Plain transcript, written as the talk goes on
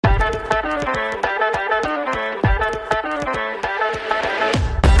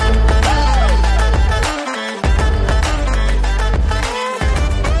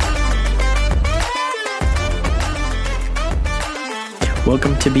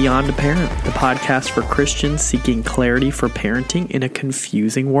Welcome to Beyond a Parent, the podcast for Christians seeking clarity for parenting in a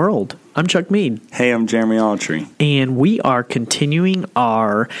confusing world. I'm Chuck Mead. Hey, I'm Jeremy Autry. And we are continuing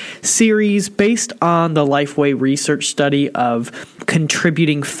our series based on the Lifeway research study of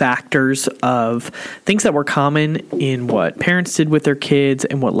contributing factors of things that were common in what parents did with their kids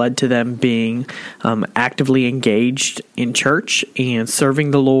and what led to them being actively engaged in church and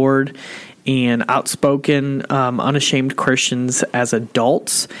serving the Lord and outspoken, unashamed Christians as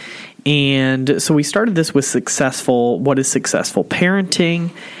adults. And so we started this with what is successful parenting?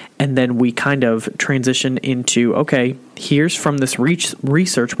 And then we kind of transitioned into, okay, here's from this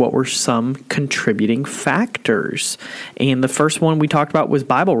research, what were some contributing factors? And the first one we talked about was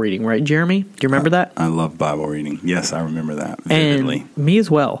Bible reading, right, Jeremy? Do you remember that? I love Bible reading. Yes, I remember that vividly. And me as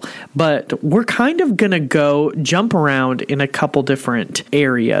well. But we're kind of going to jump around in a couple different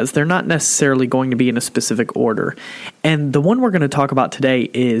areas. They're not necessarily going to be in a specific order. And the one we're going to talk about today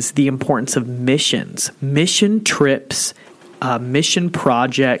is the importance of missions, mission trips, mission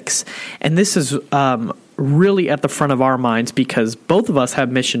projects, and this is really at the front of our minds because both of us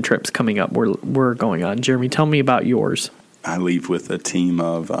have mission trips coming up. We're going on. Jeremy, tell me about yours. I leave with a team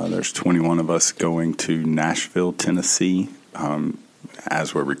of there's 21 of us going to Nashville, Tennessee.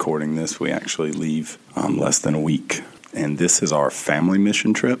 As we're recording this, we actually leave less than a week, and this is our family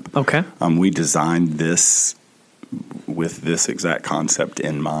mission trip. Okay. We designed this with this exact concept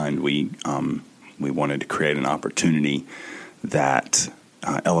in mind. We wanted to create an opportunity that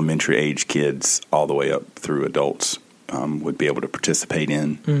elementary age kids all the way up through adults would be able to participate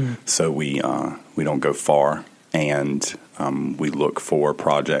in. So we don't go far, and we look for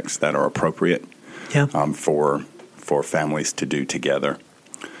projects that are appropriate for families to do together.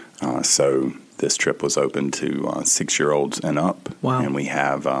 So this trip was open to 6-year-olds and up. Wow. And we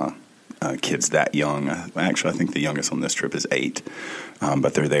have kids that young. Actually, I think the youngest on this trip is 8,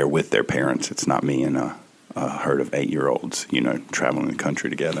 but they're there with their parents. It's not me and a herd of 8-year-olds, traveling the country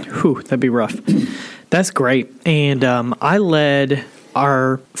together. Whew, that'd be rough. That's great. And I led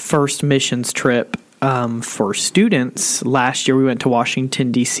our first missions trip for students. Last year we went to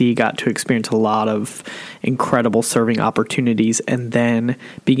Washington, D.C., got to experience a lot of incredible serving opportunities. And then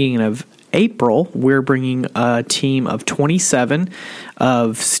beginning of April, we're bringing a team of 27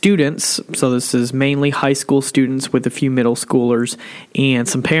 of students. So this is mainly high school students with a few middle schoolers and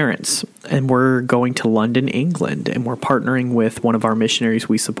some parents. And we're going to London, England, and we're partnering with one of our missionaries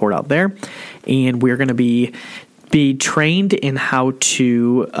we support out there. And we're going to be trained in how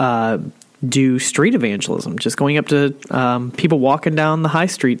to do street evangelism, just going up to people walking down the high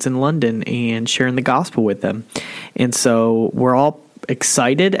streets in London and sharing the gospel with them. And so we're all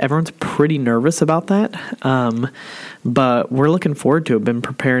excited. Everyone's pretty nervous about that, but we're looking forward to it. Been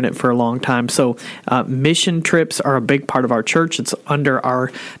preparing it for a long time. So mission trips are a big part of our church. It's under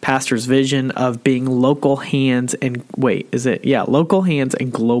our pastor's vision of being local hands and local hands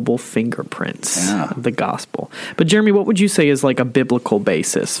and global fingerprints of the gospel. But Jeremy, what would you say is like a biblical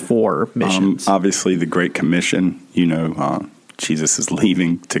basis for missions? Obviously, the Great Commission. Jesus is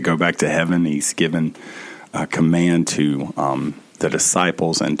leaving to go back to heaven. He's given a command to the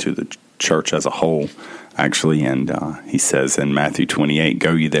disciples and to the church as a whole, actually. And he says in Matthew 28,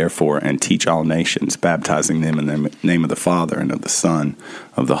 "Go ye therefore and teach all nations, baptizing them in the name of the Father and of the Son,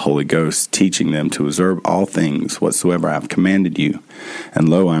 of the Holy Ghost, teaching them to observe all things whatsoever I have commanded you. And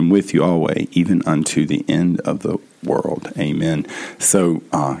lo, I am with you always, even unto the end of the world." Amen. So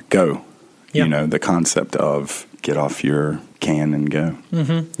go. Yep. The concept of get off your can and go.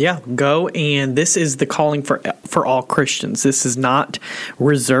 Mm-hmm. Yeah, go. And this is the calling for all Christians. This is not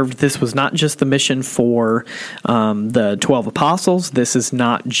reserved. This was not just the mission for the 12 apostles. This is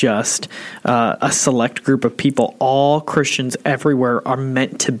not just a select group of people. All Christians everywhere are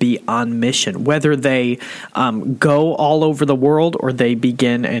meant to be on mission, whether they go all over the world or they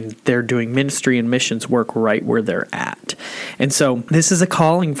begin and they're doing ministry and missions work right where they're at. And so this is a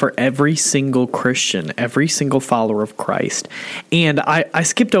calling for every single Christian, every single follower of Christ. And I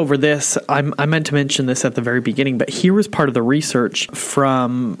skipped over this. I meant to mention this at the very beginning, but here was part of the research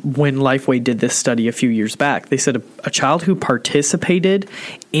from when Lifeway did this study a few years back. They said a child who participated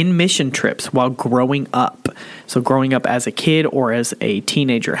in mission trips while growing up, so growing up as a kid or as a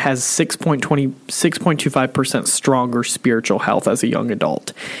teenager, has 6.25% stronger spiritual health as a young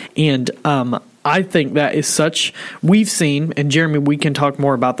adult. And I think that is we've seen, and Jeremy, we can talk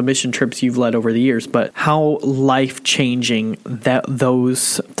more about the mission trips you've led over the years, but how life-changing that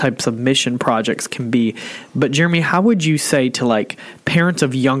those types of mission projects can be. But Jeremy, how would you say to parents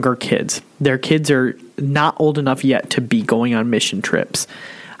of younger kids, their kids are not old enough yet to be going on mission trips,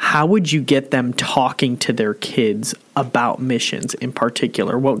 how would you get them talking to their kids about missions in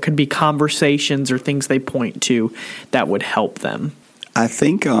particular? What could be conversations or things they point to that would help them? I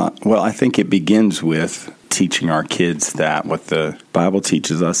think it begins with teaching our kids that what the Bible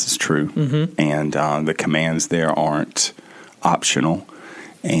teaches us is true, and the commands there aren't optional,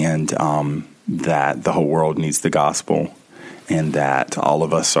 and that the whole world needs the gospel, and that all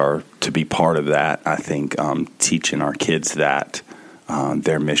of us are to be part of that. I think teaching our kids that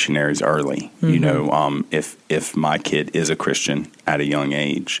they're missionaries early. You know, if my kid is a Christian at a young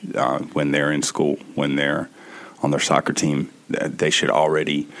age, when they're in school, when they're on their soccer team, we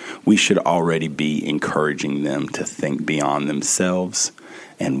should already be encouraging them to think beyond themselves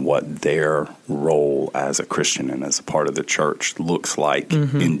and what their role as a Christian and as a part of the church looks like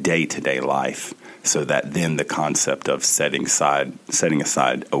in day-to-day life, so that then the concept of setting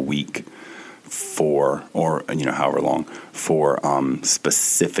aside a week for, or however long, for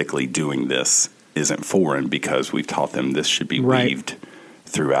specifically doing this isn't foreign, because we've taught them this should be weaved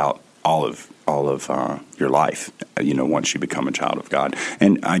throughout all of your life, once you become a child of God.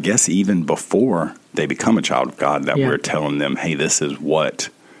 And I guess even before they become a child of God, that we're telling them, hey, this is what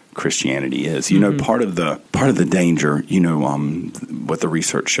Christianity is. Part of the danger, what the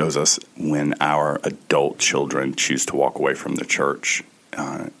research shows us, when our adult children choose to walk away from the church,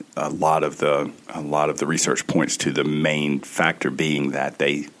 a lot of the research points to the main factor being that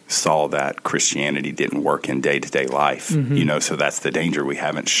they saw that Christianity didn't work in day-to-day life. So that's the danger. We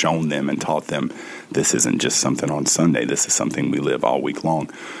haven't shown them and taught them this isn't just something on Sunday. This is something we live all week long.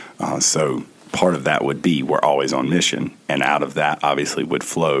 So part of that would be we're always on mission, and out of that obviously would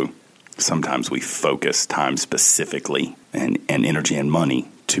flow, sometimes we focus time specifically and energy and money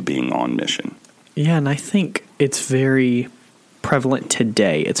to being on mission. Yeah, and I think it's very prevalent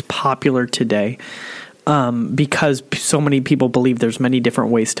today. It's popular today because so many people believe there's many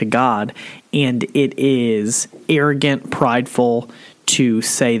different ways to God, and it is arrogant, prideful to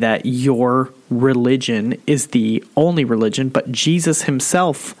say that your religion is the only religion, but Jesus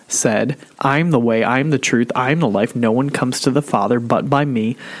himself said, I'm the way, I'm the truth, I'm the life. No one comes to the Father but by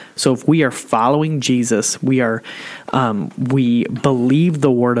me. So if we are following Jesus, we believe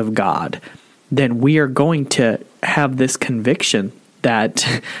the word of God, then we are going to have this conviction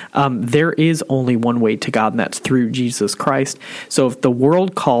that there is only one way to God, and that's through Jesus Christ. So if the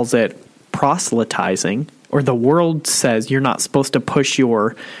world calls it proselytizing, or the world says you're not supposed to push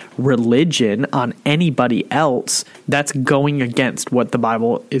your religion on anybody else, that's going against what the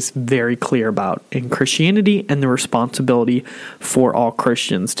Bible is very clear about in Christianity and the responsibility for all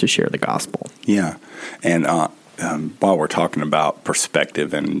Christians to share the gospel. Yeah. And while we're talking about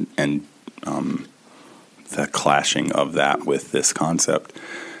perspective and the clashing of that with this concept,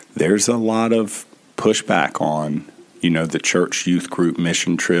 there's a lot of pushback on, the church youth group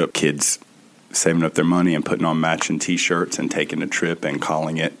mission trip, kids saving up their money and putting on matching T-shirts and taking a trip and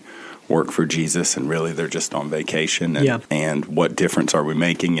calling it work for Jesus, and really they're just on vacation. And what difference are we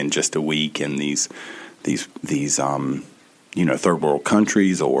making in just a week in these third world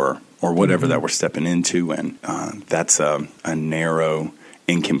countries or whatever that we're stepping into? And that's a narrow,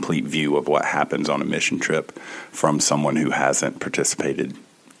 incomplete view of what happens on a mission trip from someone who hasn't participated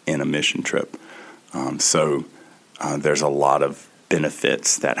in a mission trip. So there's a lot of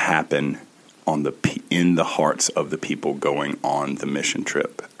benefits that happen in the hearts of the people going on the mission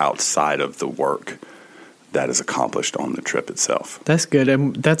trip outside of the work that is accomplished on the trip itself. That's good,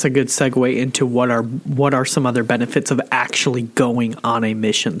 and that's a good segue into what are some other benefits of actually going on a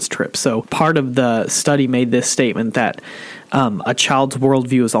missions trip. So part of the study made this statement that a child's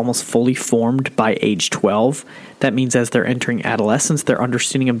worldview is almost fully formed by age 12. That means as they're entering adolescence, their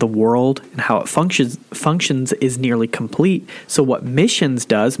understanding of the world and how it functions is nearly complete. So what missions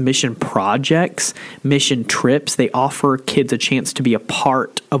does, mission projects, mission trips, they offer kids a chance to be a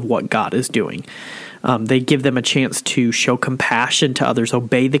part of what God is doing. They give them a chance to show compassion to others,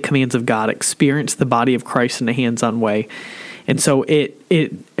 obey the commands of God, experience the body of Christ in a hands-on way. And so it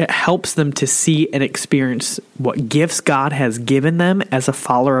helps them to see and experience what gifts God has given them as a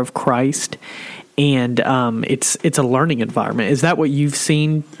follower of Christ. And it's a learning environment. Is that what you've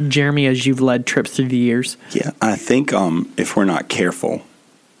seen, Jeremy, as you've led trips through the years? Yeah, I think if we're not careful,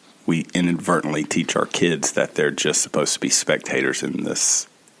 we inadvertently teach our kids that they're just supposed to be spectators in this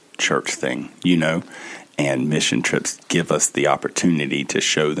church thing, and mission trips give us the opportunity to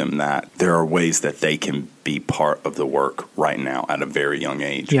show them that there are ways that they can be part of the work right now at a very young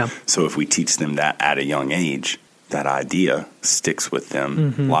age. Yeah. So if we teach them that at a young age, that idea sticks with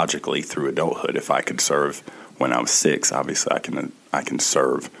them logically through adulthood. If I could serve when I was 6, obviously I can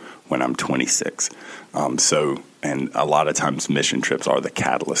serve when I'm 26. And a lot of times mission trips are the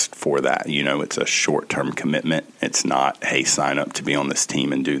catalyst for that. It's a short-term commitment. It's not, hey, sign up to be on this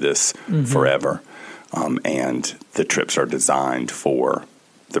team and do this forever. And the trips are designed for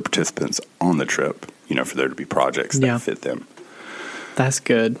the participants on the trip, for there to be projects that fit them. That's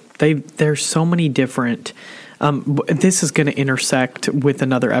good. There's so many different. This is going to intersect with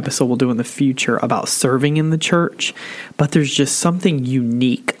another episode we'll do in the future about serving in the church, but there's just something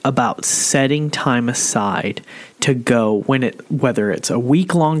unique about setting time aside to go whether it's a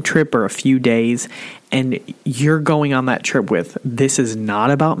week-long trip or a few days, and you're going on that trip with, this is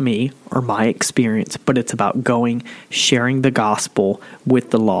not about me or my experience, but it's about going, sharing the gospel with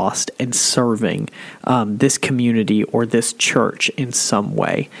the lost, and serving this community or this church in some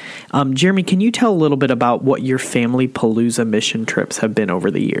way. Jeremy, can you tell a little bit about what your Family Palooza mission trips have been over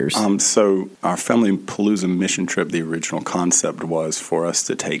the years? So our Family Palooza mission trip, the original concept was for us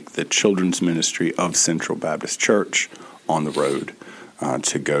to take the children's ministry of Central Baptist Church on the road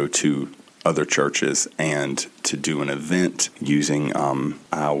to go to other churches and to do an event using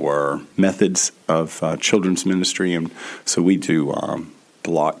our methods of children's ministry. And so we do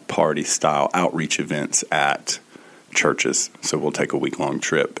block party style outreach events at churches. So we'll take a week-long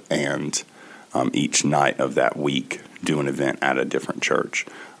trip and each night of that week do an event at a different church.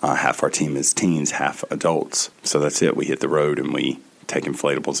 Half our team is teens, half adults. So that's it. We hit the road and we take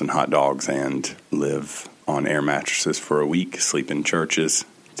inflatables and hot dogs and live on air mattresses for a week, sleep in churches,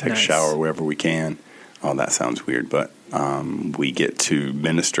 take a shower wherever we can. Oh, that sounds weird, but we get to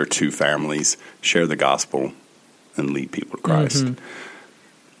minister to families, share the gospel, and lead people to Christ.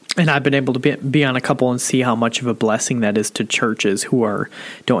 And I've been able to be on a couple and see how much of a blessing that is to churches who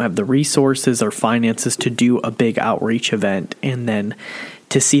don't have the resources or finances to do a big outreach event, and then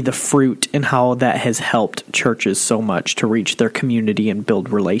to see the fruit and how that has helped churches so much to reach their community and build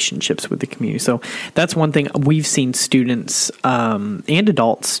relationships with the community. So that's one thing we've seen students and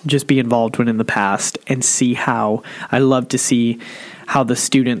adults just be involved in the past, and see how I love to see how the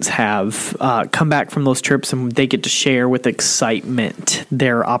students have come back from those trips and they get to share with excitement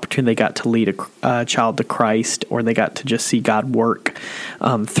their opportunity. They got to lead a child to Christ, or they got to just see God work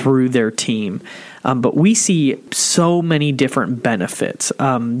through their team. But we see so many different benefits.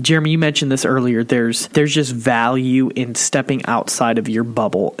 Jeremy, you mentioned this earlier. There's just value in stepping outside of your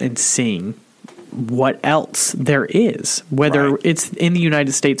bubble and seeing what else there is, whether it's in the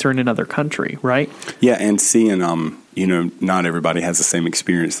United States or in another country, right? Yeah, and seeing, not everybody has the same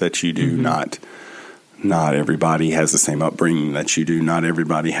experience that you do. Not everybody has the same upbringing that you do. Not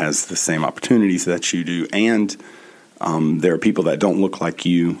everybody has the same opportunities that you do. And there are people that don't look like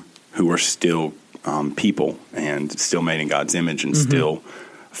you who are still people and still made in God's image and still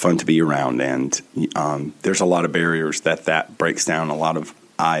fun to be around. And there's a lot of barriers that breaks down, a lot of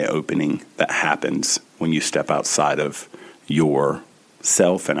eye-opening that happens when you step outside of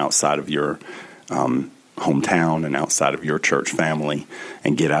yourself and outside of your hometown and outside of your church family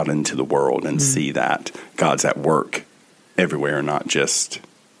and get out into the world and see that God's at work everywhere, not just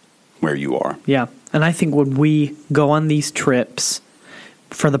where you are. Yeah, and I think when we go on these trips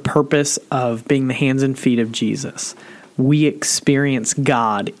for the purpose of being the hands and feet of Jesus, we experience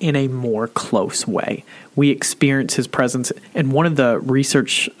God in a more close way. We experience His presence. And one of the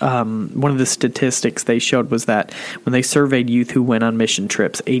research, one of the statistics they showed was that when they surveyed youth who went on mission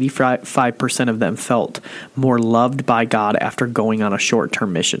trips, 85% of them felt more loved by God after going on a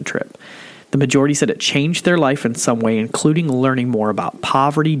short-term mission trip. The majority said it changed their life in some way, including learning more about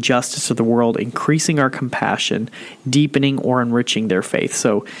poverty, justice of the world, increasing our compassion, deepening or enriching their faith.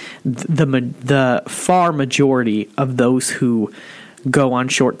 So the far majority of those who go on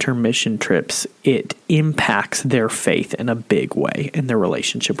short-term mission trips, it impacts their faith in a big way in their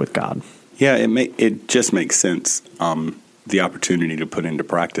relationship with God. Yeah, it just makes sense. The opportunity to put into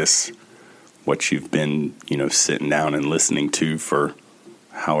practice what you've been, sitting down and listening to for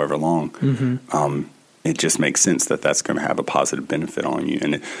however long, it just makes sense that that's going to have a positive benefit on you.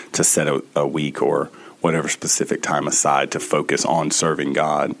 And to set a week or whatever specific time aside to focus on serving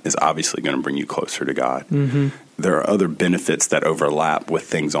God is obviously going to bring you closer to God. There are other benefits that overlap with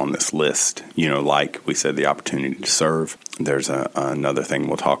things on this list, like we said, the opportunity to serve. There's another thing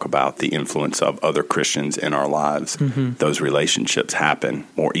we'll talk about, the influence of other Christians in our lives. Those relationships happen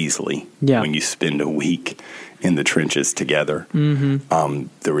more easily when you spend a week in the trenches together.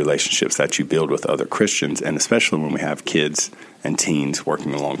 The relationships that you build with other Christians, and especially when we have kids and teens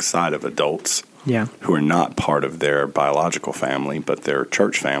working alongside of adults who are not part of their biological family, but their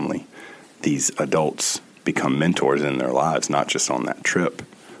church family, these adults become mentors in their lives, not just on that trip,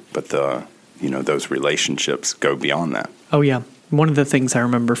 but those relationships go beyond that. Oh, yeah. one of the things I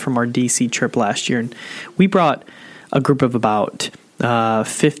remember from our DC trip last year, and we brought a group of about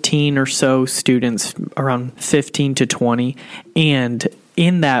 15 or so students, around 15 to 20, and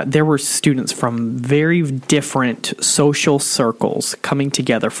in that, there were students from very different social circles coming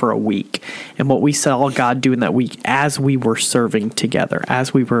together for a week. And what we saw God do in that week as we were serving together,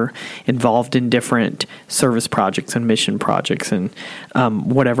 as we were involved in different service projects and mission projects and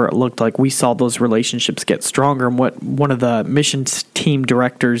whatever it looked like, we saw those relationships get stronger. And what one of the missions team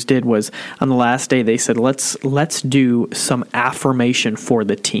directors did was, on the last day, they said, let's do some affirmation for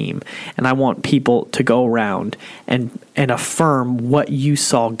the team. And I want people to go around and affirm what you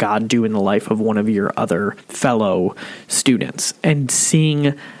saw God do in the life of one of your other fellow students, and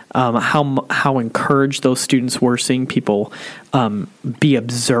seeing how encouraged those students were, seeing people be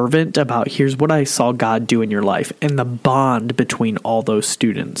observant about, here's what I saw God do in your life. And the bond between all those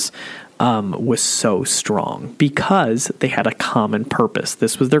students was so strong because they had a common purpose.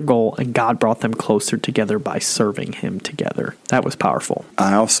 This was their goal, and God brought them closer together by serving him together. That was powerful.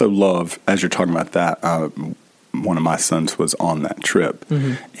 I also love, as you're talking about that, one of my sons was on that trip,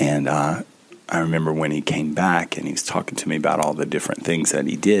 and I remember when he came back and he was talking to me about all the different things that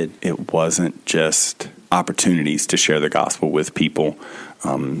he did. It wasn't just opportunities to share the gospel with people.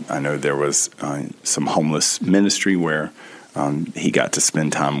 I know there was some homeless ministry where he got to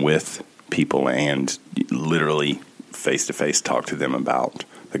spend time with people and literally face-to-face talk to them about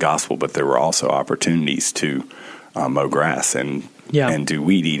the gospel, but there were also opportunities to mow grass and do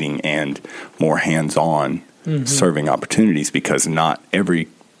weed eating and more hands-on serving opportunities, because not every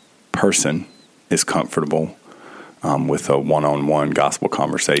person is comfortable with a one-on-one gospel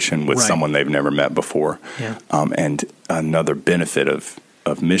conversation with someone they've never met before. And another benefit of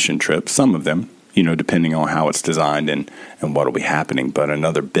mission trips, some of them, depending on how it's designed and what will be happening, but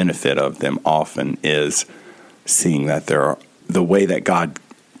another benefit of them often is seeing that the way that God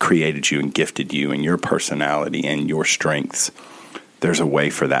created you and gifted you and your personality and your strengths, there's a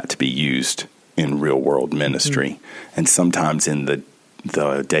way for that to be used in real world ministry. And sometimes in the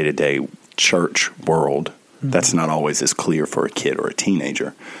day-to-day church world, that's not always as clear for a kid or a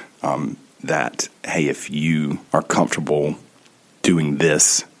teenager, that, hey, if you are comfortable doing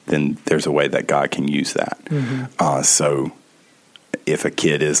this, then there's a way that God can use that. So if a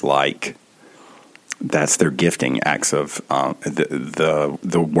kid is like, that's their gifting, acts of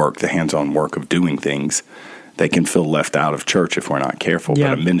the work, the hands-on work of doing things, they can feel left out of church if we're not careful.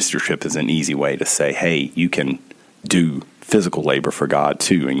 But a ministry trip is an easy way to say, hey, you can do physical labor for God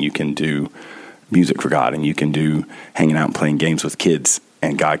too, and you can do music for God, and you can do hanging out and playing games with kids,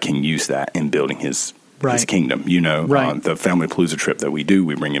 and God can use that in building his kingdom. The Family Palooza trip that we do,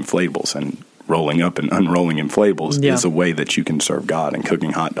 we bring inflatables, and rolling up and unrolling inflatables is a way that you can serve God, and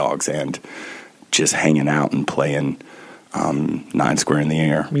cooking hot dogs and just hanging out and playing Nine Square in the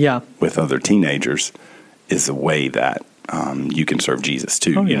Air with other teenagers is a way that you can serve Jesus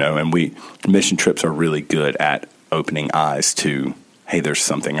too. And mission trips are really good at opening eyes to, hey, there's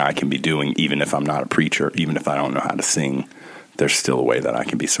something I can be doing, even if I'm not a preacher, even if I don't know how to sing, there's still a way that I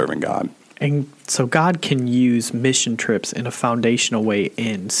can be serving God. And so God can use mission trips in a foundational way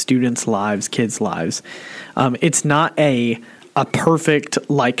in students' lives, kids' lives. It's not a perfect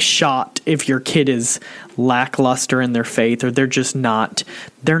shot if your kid is lackluster in their faith, or they're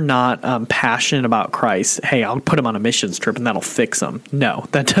not passionate about Christ. Hey, I'll put them on a missions trip and that'll fix them. No,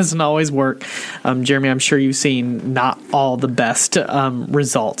 that doesn't always work. Jeremy, I'm sure you've seen not all the best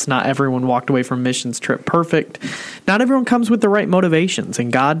results. Not everyone walked away from a missions trip perfect. Not everyone comes with the right motivations,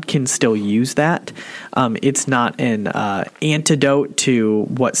 and God can still use that. It's not an antidote to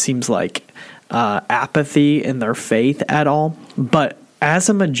what seems like apathy in their faith at all. But as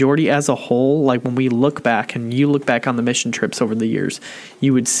a majority, as a whole, like when we look back and you look back on the mission trips over the years,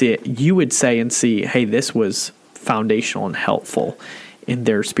 you would say, hey, this was foundational and helpful in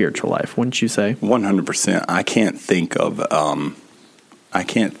their spiritual life. Wouldn't you say? 100%. I can't think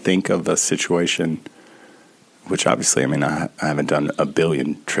of a situation, which obviously, I haven't done a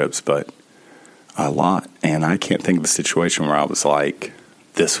billion trips, but a lot. And I can't think of a situation where I was like,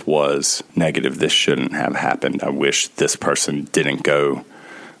 this was negative, this shouldn't have happened, I wish this person didn't go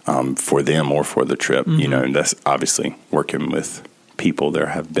for them or for the trip. And that's obviously working with people, there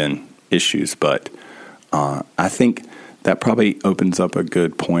have been issues, but I think that probably opens up a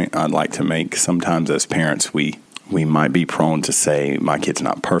good point I'd like to make. Sometimes as parents, we might be prone to say, my kid's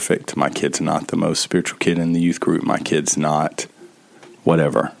not perfect, my kid's not the most spiritual kid in the youth group, my kid's not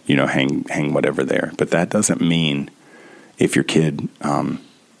whatever, hang whatever there. But that doesn't mean, if your kid,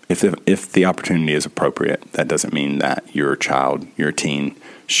 if the opportunity is appropriate, that doesn't mean that your child, your teen,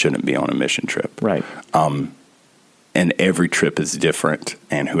 shouldn't be on a mission trip. Right. And every trip is different,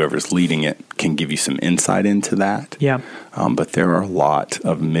 and whoever's leading it can give you some insight into that. Yeah. But there are a lot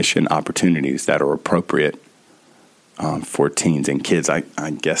of mission opportunities that are appropriate for teens and kids. I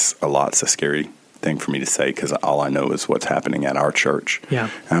guess a lot's a scary thing for me to say because all I know is what's happening at our church. Yeah.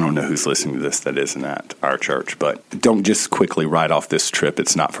 I don't know who's listening to this that isn't at our church, but don't just quickly write off this trip.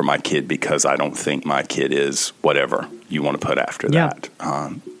 It's not for my kid because I don't think my kid is whatever you want to put after that.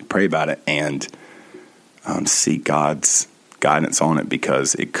 Pray about it and seek God's guidance on it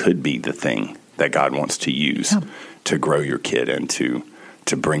because it could be the thing that God wants to use to grow your kid and to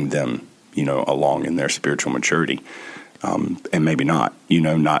bring them, along in their spiritual maturity. And maybe not,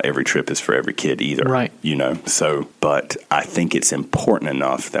 not every trip is for every kid either. Right. But I think it's important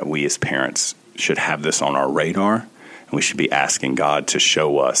enough that we as parents should have this on our radar and we should be asking God to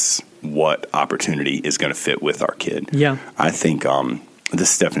show us what opportunity is going to fit with our kid. Yeah. I think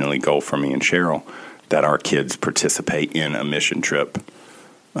this is definitely a goal for me and Cheryl that our kids participate in a mission trip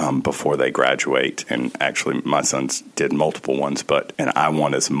before they graduate. And actually, my sons did multiple ones, and I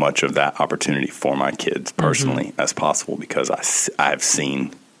want as much of that opportunity for my kids personally as possible because I've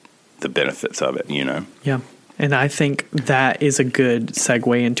seen the benefits of it, Yeah. And I think that is a good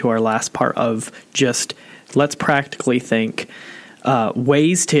segue into our last part of just let's practically think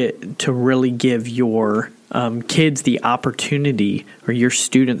ways to really give your kids the opportunity or your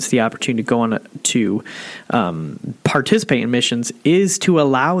students the opportunity to go on to participate in missions is to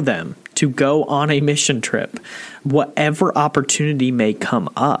allow them to go on a mission trip, whatever opportunity may come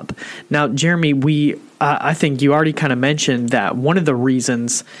up. Now, Jeremy, I think you already kind of mentioned that one of the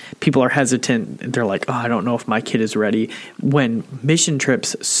reasons people are hesitant, they're like, I don't know if my kid is ready, when mission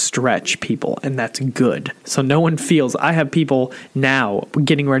trips stretch people, and that's good. So no one feels, I have people now we're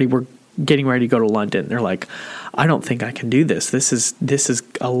getting ready to go to London. They're like, I don't think I can do this. This is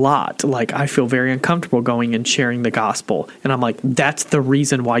a lot. Like, I feel very uncomfortable going and sharing the gospel. And I'm like, that's the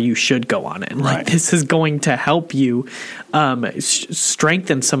reason why you should go on it. Like, this is going to help you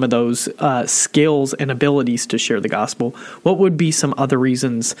strengthen some of those skills and abilities to share the gospel. What would be some other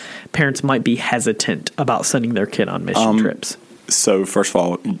reasons parents might be hesitant about sending their kid on mission trips? So first of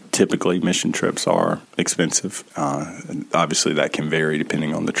all, typically mission trips are expensive. Obviously, that can vary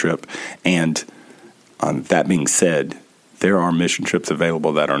depending on the trip. And that being said, there are mission trips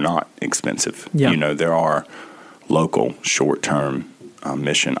available that are not expensive. Yeah. There are local short-term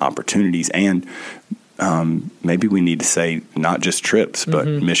mission opportunities. And maybe we need to say not just trips, but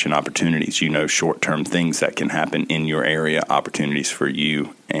mission opportunities, short-term things that can happen in your area, opportunities for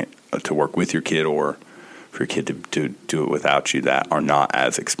you to work with your kid or for your kid to do it without you that are not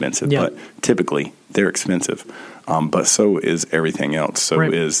as expensive. Yeah. But typically they're expensive. But so is everything else. So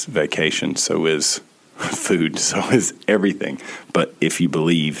is vacation. So is food. So is everything. But if you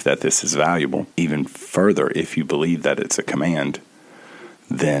believe that this is valuable, even further, if you believe that it's a command,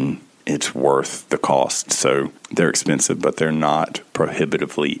 then it's worth the cost. So they're expensive, but they're not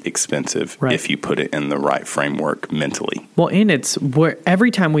prohibitively expensive if you put it in the right framework mentally. Well, and it's where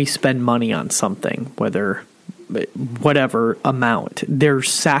every time we spend money on something, whatever amount, there's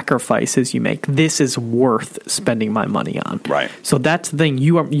sacrifices you make. This is worth spending my money on. Right. So that's the thing.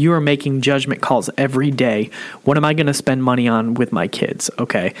 You are making judgment calls every day. What am I going to spend money on with my kids?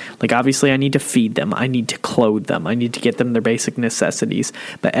 Okay. Like, obviously I need to feed them. I need to clothe them. I need to get them their basic necessities.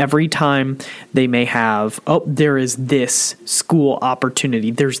 But every time they may have, there is this school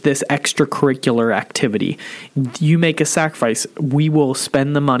opportunity. There's this extracurricular activity. You make a sacrifice. We will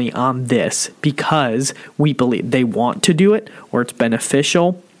spend the money on this because we believe they want to do it or it's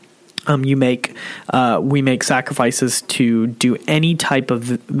beneficial. We make sacrifices to do any type of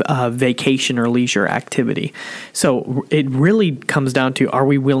vacation or leisure activity. So it really comes down to, are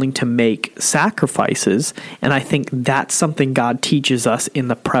we willing to make sacrifices? And I think that's something God teaches us in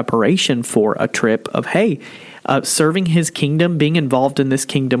the preparation for a trip of, hey, serving his kingdom, being involved in this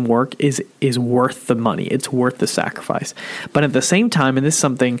kingdom work is worth the money. It's worth the sacrifice. But at the same time, and this is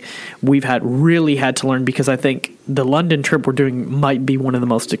something we've really had to learn, because I think the London trip we're doing might be one of the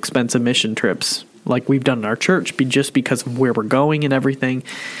most expensive mission trips like we've done in our church, just because of where we're going and everything.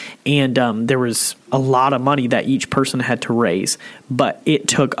 And there was a lot of money that each person had to raise, but it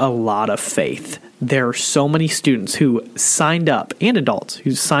took a lot of faith. There are so many students who signed up, and adults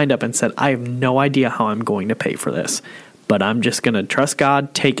who signed up and said, I have no idea how I'm going to pay for this, but I'm just going to trust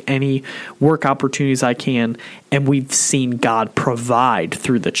God, take any work opportunities I can. And we've seen God provide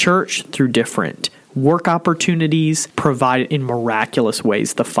through the church, through different work opportunities, provide in miraculous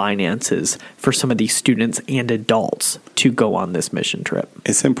ways the finances for some of these students and adults to go on this mission trip.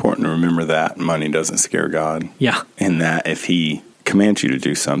 It's important to remember that money doesn't scare God. Yeah. And that if he commands you to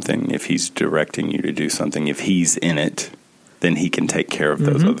do something, if he's directing you to do something, if he's in it, then he can take care of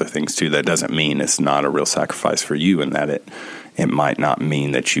those other things too. That doesn't mean it's not a real sacrifice for you, and that it might not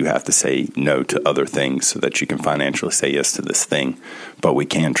mean that you have to say no to other things so that you can financially say yes to this thing. But we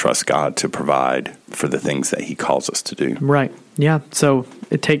can trust God to provide for the things that he calls us to do. Right. Yeah. So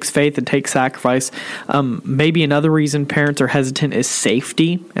it takes faith, it takes sacrifice. Maybe another reason parents are hesitant is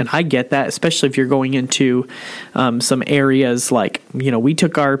safety. And I get that, especially if you're going into some areas like, we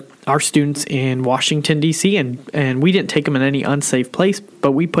took our students in Washington, D.C., and we didn't take them in any unsafe place,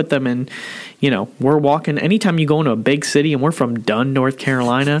 but we put them in, we're walking. Anytime you go into a big city, and we're from Dunn, North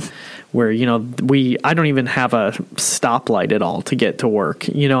Carolina, where, I don't even have a stoplight at all to get to work.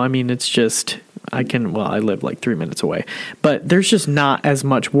 It's just, I live like 3 minutes away, but there's just not as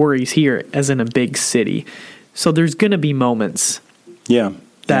much worries here as in a big city. So there's going to be moments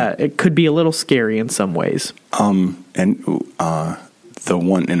that it could be a little scary in some ways. The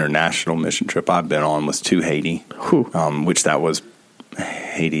one international mission trip I've been on was to Haiti, which that was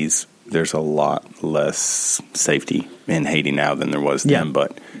Haiti's. There's a lot less safety in Haiti now than there was then,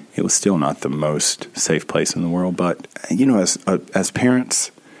 but it was still not the most safe place in the world. But, as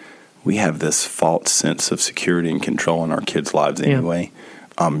parents, we have this false sense of security and control in our kids' lives anyway.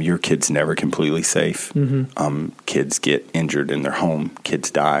 Your kid's never completely safe. Kids get injured in their home. Kids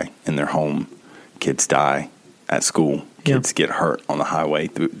die in their home. Kids die at school. Kids get hurt on the highway.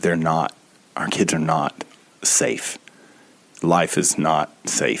 Our kids are not safe. Life is not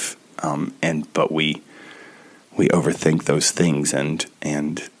safe. But we overthink those things,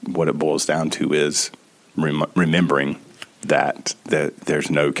 and what it boils down to is remembering that there's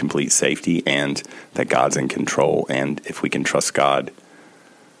no complete safety, and that God's in control. And if we can trust God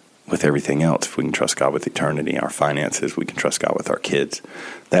with everything else, if we can trust God with eternity, our finances, we can trust God with our kids.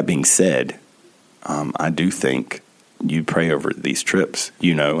 That being said, I do think you pray over these trips,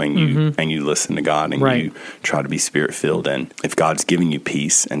 and you listen to God, and you try to be Spirit-filled. And if God's giving you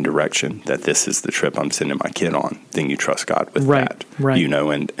peace and direction that this is the trip I'm sending my kid on, then you trust God with that,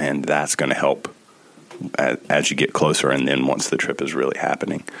 and that's going to help as you get closer, and then once the trip is really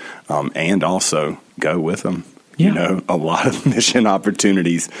happening. And also go with them. A lot of mission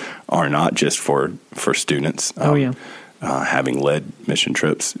opportunities are not just for students. Having led mission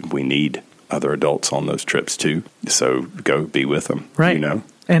trips, we need other adults on those trips too. So go be with them. Right.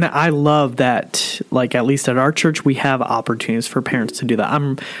 And I love that, like, at least at our church, we have opportunities for parents to do that.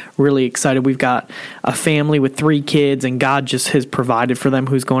 I'm really excited. We've got a family with 3 kids, and God just has provided for them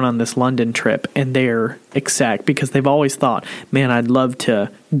who's going on this London trip. And they're ecstatic because they've always thought, man, I'd love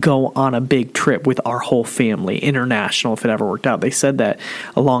to go on a big trip with our whole family, international, if it ever worked out. They said that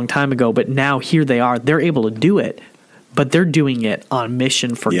a long time ago, but now here they are. They're able to do it. But they're doing it on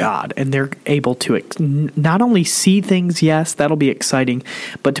mission for God, and they're able to not only see things, yes, that'll be exciting,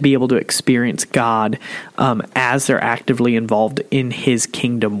 but to be able to experience God as they're actively involved in his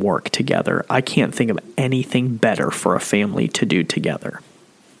kingdom work together. I can't think of anything better for a family to do together.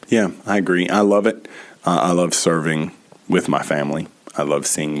 Yeah, I agree. I love it. I love serving with my family. I love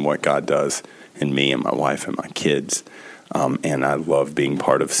seeing what God does in me and my wife and my kids, and I love being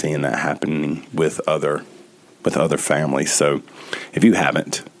part of seeing that happening with other families. So if you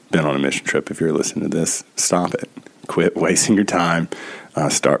haven't been on a mission trip, if you're listening to this, stop it. Quit wasting your time.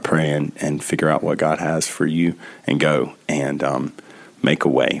 Start praying and figure out what God has for you, and go and make a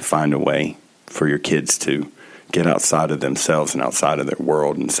way, find a way for your kids to get outside of themselves and outside of their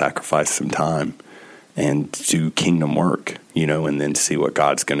world and sacrifice some time and do kingdom work, and then see what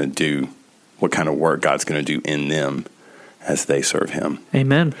God's going to do, what kind of work God's going to do in them as they serve him.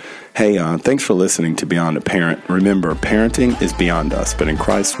 Amen. Hey, thanks for listening to Beyond a Parent. Remember, parenting is beyond us, but in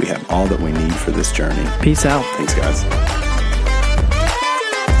Christ we have all that we need for this journey. Peace out. Thanks, guys.